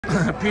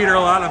Peter, a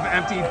lot of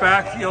empty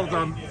backfield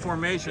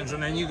formations,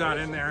 and then you got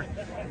in there,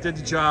 did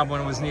the job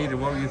when it was needed.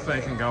 What were you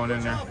thinking going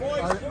in there?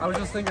 I was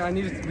just thinking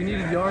we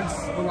needed yards.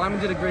 The lineman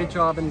did a great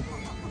job, and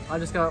I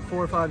just got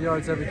 4 or 5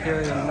 yards every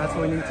carry, and that's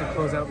what we need to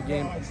close out the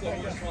game.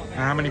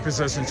 How many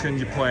possessions can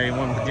you play in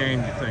one game,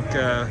 you think?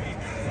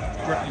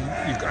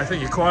 I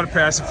think you caught a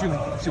pass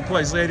a few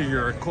plays later.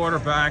 You're a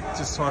quarterback.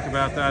 Just talk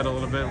about that a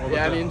little bit.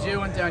 Yeah, I mean, Jew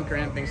went down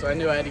cramping, so I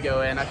knew I had to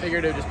go in. I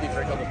figured it would just be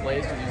for a couple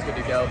plays because he was good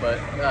to go, but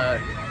I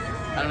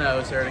don't know, it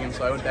was hurting him,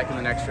 so I went back in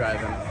the next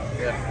drive.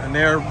 And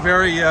they're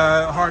very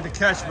hard to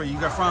catch, but you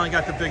finally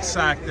got the big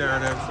sack there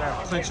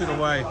to clinch it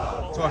away.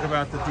 Talk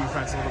about the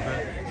defense a little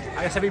bit.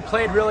 Like I said, we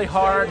played really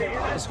hard.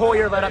 This whole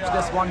year led up to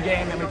this one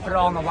game, and we put it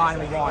all on the line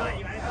and we won.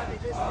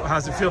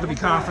 How's it feel to be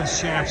conference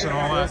champs and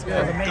all that? It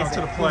was amazing. Go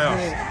to the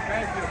playoffs.